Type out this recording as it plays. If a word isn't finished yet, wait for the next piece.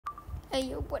Hey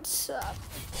yo, what's up?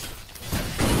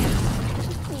 This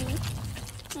is me,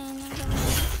 and I'm gonna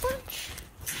use the torch.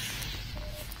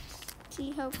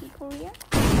 See how people react.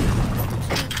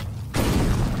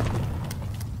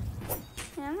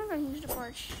 Yeah, I'm not gonna use the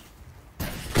torch.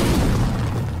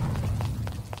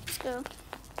 Let's go.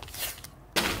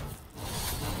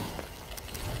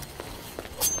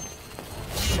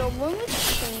 Shovel with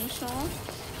chainsaw.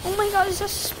 Oh my god, is that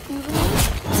Spoodle?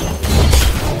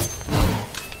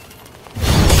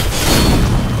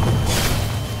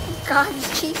 God,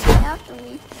 he's chasing after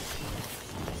me.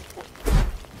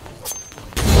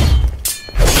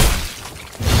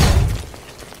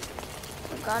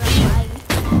 Oh god, I'm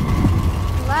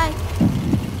lagging.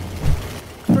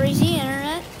 Crazy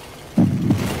internet.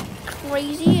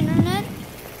 Crazy internet.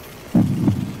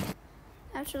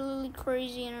 Absolutely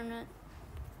crazy internet.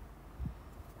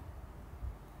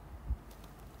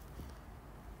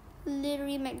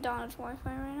 Literally McDonald's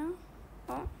Wi-Fi right now.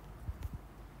 Oh.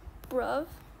 Bruv.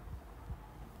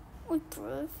 Wait,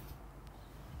 bruv.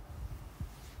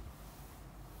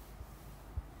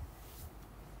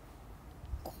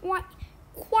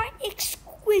 Quite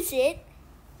exquisite.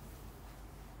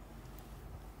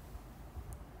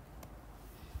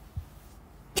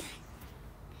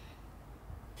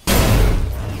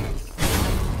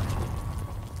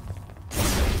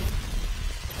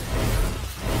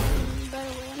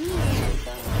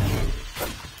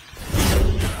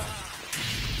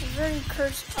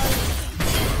 Cursed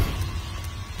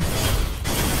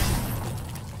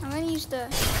I'm gonna use the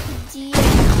D.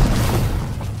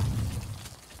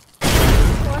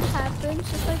 What happens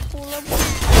if I pull up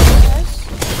this?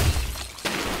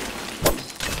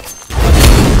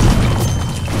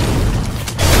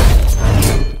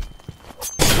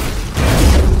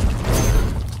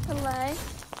 Delay.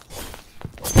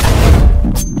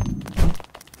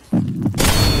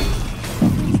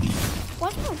 Why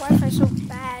is my Wi-Fi so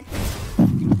bad?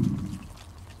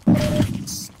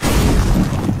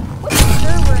 What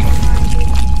server am I in?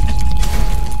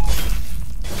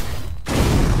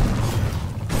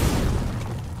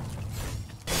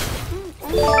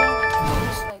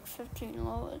 It's like 15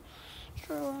 low.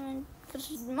 Because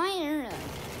my internet.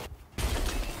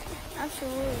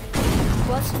 Absolutely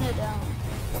busting it down.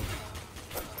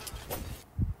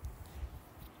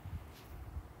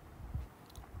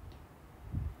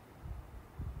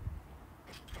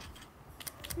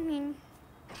 I mean,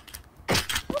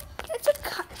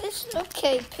 it's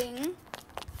okay ping,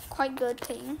 quite good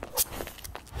ping.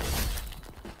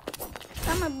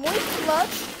 Got my boy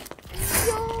Clutch.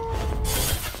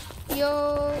 Yo.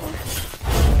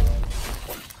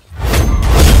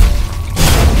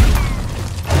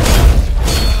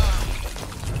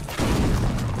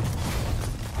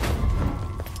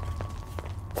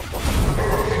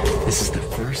 This is the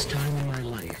first time in my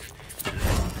life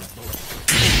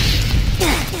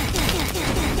that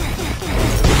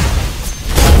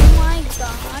Oh my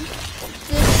god,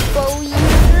 this bow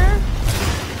user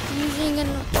using an...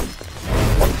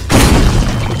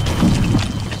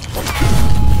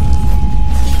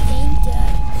 He ain't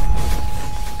dead.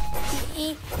 He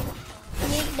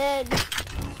ain't dead.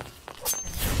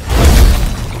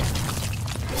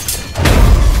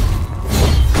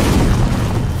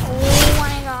 Oh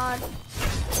my god.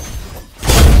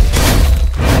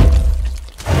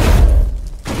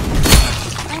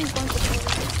 I'm going to kill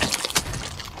him.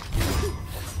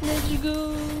 Let's go.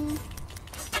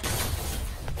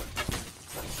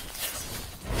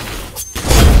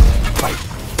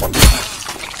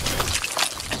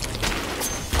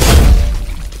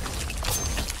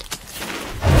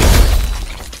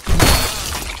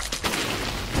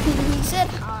 He said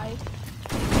hi.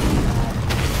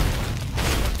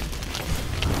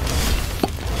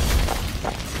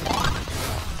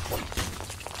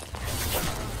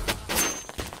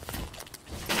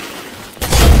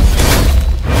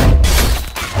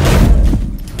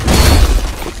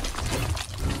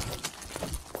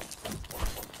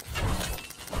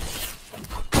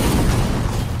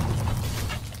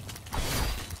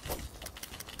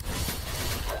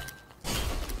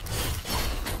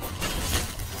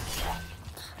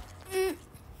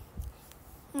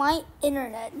 My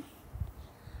internet.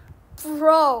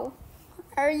 Bro,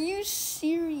 are you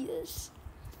serious?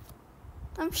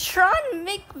 I'm trying to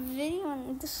make a video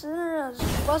and this internet is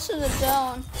busting it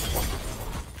down.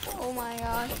 Oh my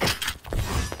god.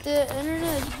 The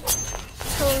internet is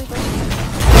totally busting it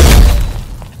down.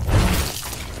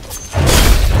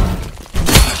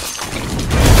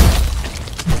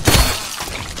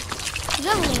 Is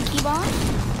that Linky Boss?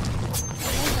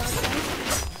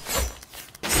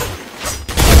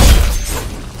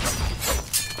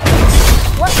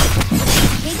 What? I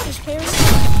hate this parry.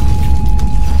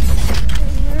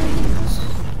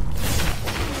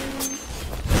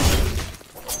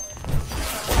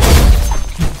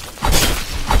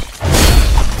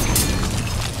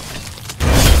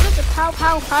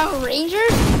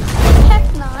 Rangers?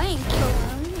 Heck no, I ain't killing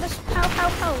them. That's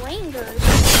Power Rangers.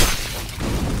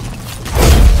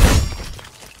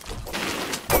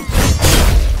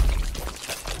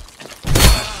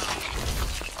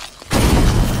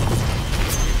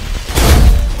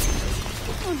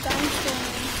 Oh, dinosaur.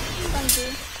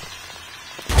 Bungee.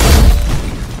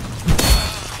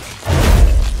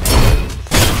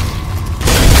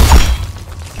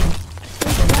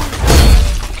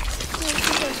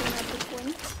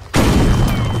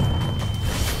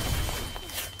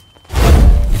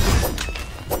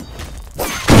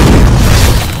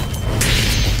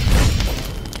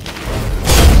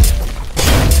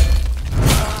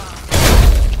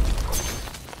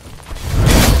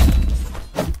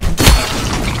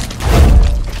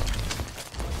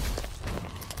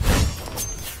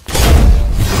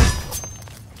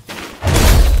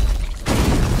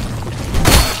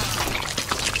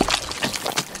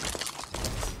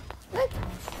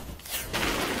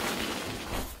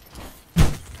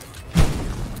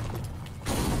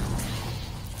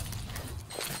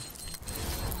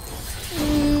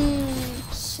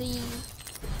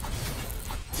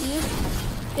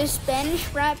 The Spanish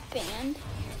rap band.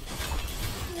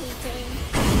 Okay.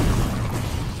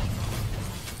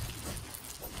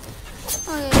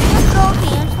 Okay, let's throw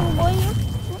hands, little boy. You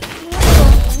want to throw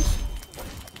hands?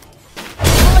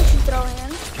 I'll let you throw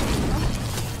hands.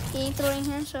 He ain't throwing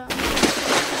hands, so go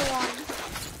on.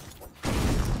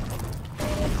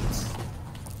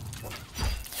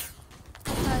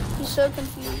 He's so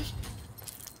confused.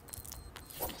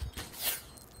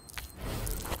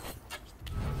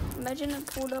 Imagine it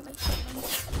pulled up like something.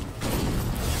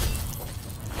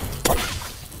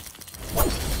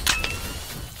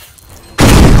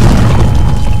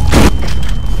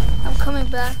 I'm coming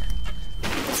back.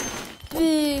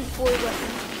 Big boy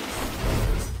weapon.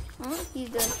 Oh, he's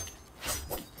dead.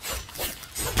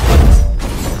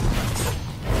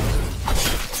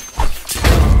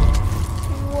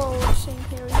 Whoa, this thing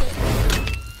here is it.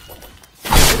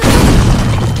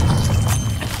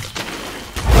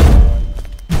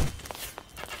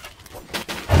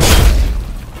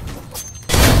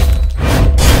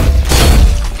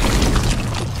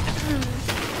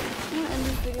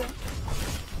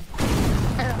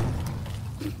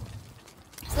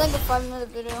 It's like a 5-minute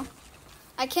video.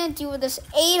 I can't deal with this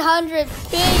 800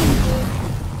 ping, dude.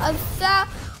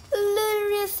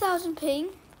 Literally 1,000 ping.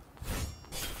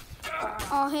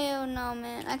 Oh hell no,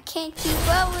 man! I can't keep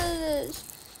up with this.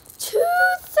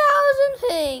 2,000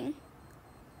 ping.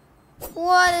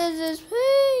 What is this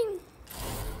ping?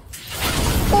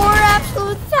 4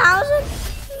 absolute 1,000.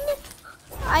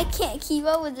 I can't keep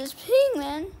up with this ping,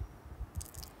 man.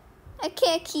 I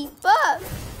can't keep up.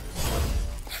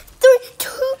 3,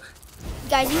 2.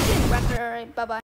 Guys, you can record. All right, bye bye.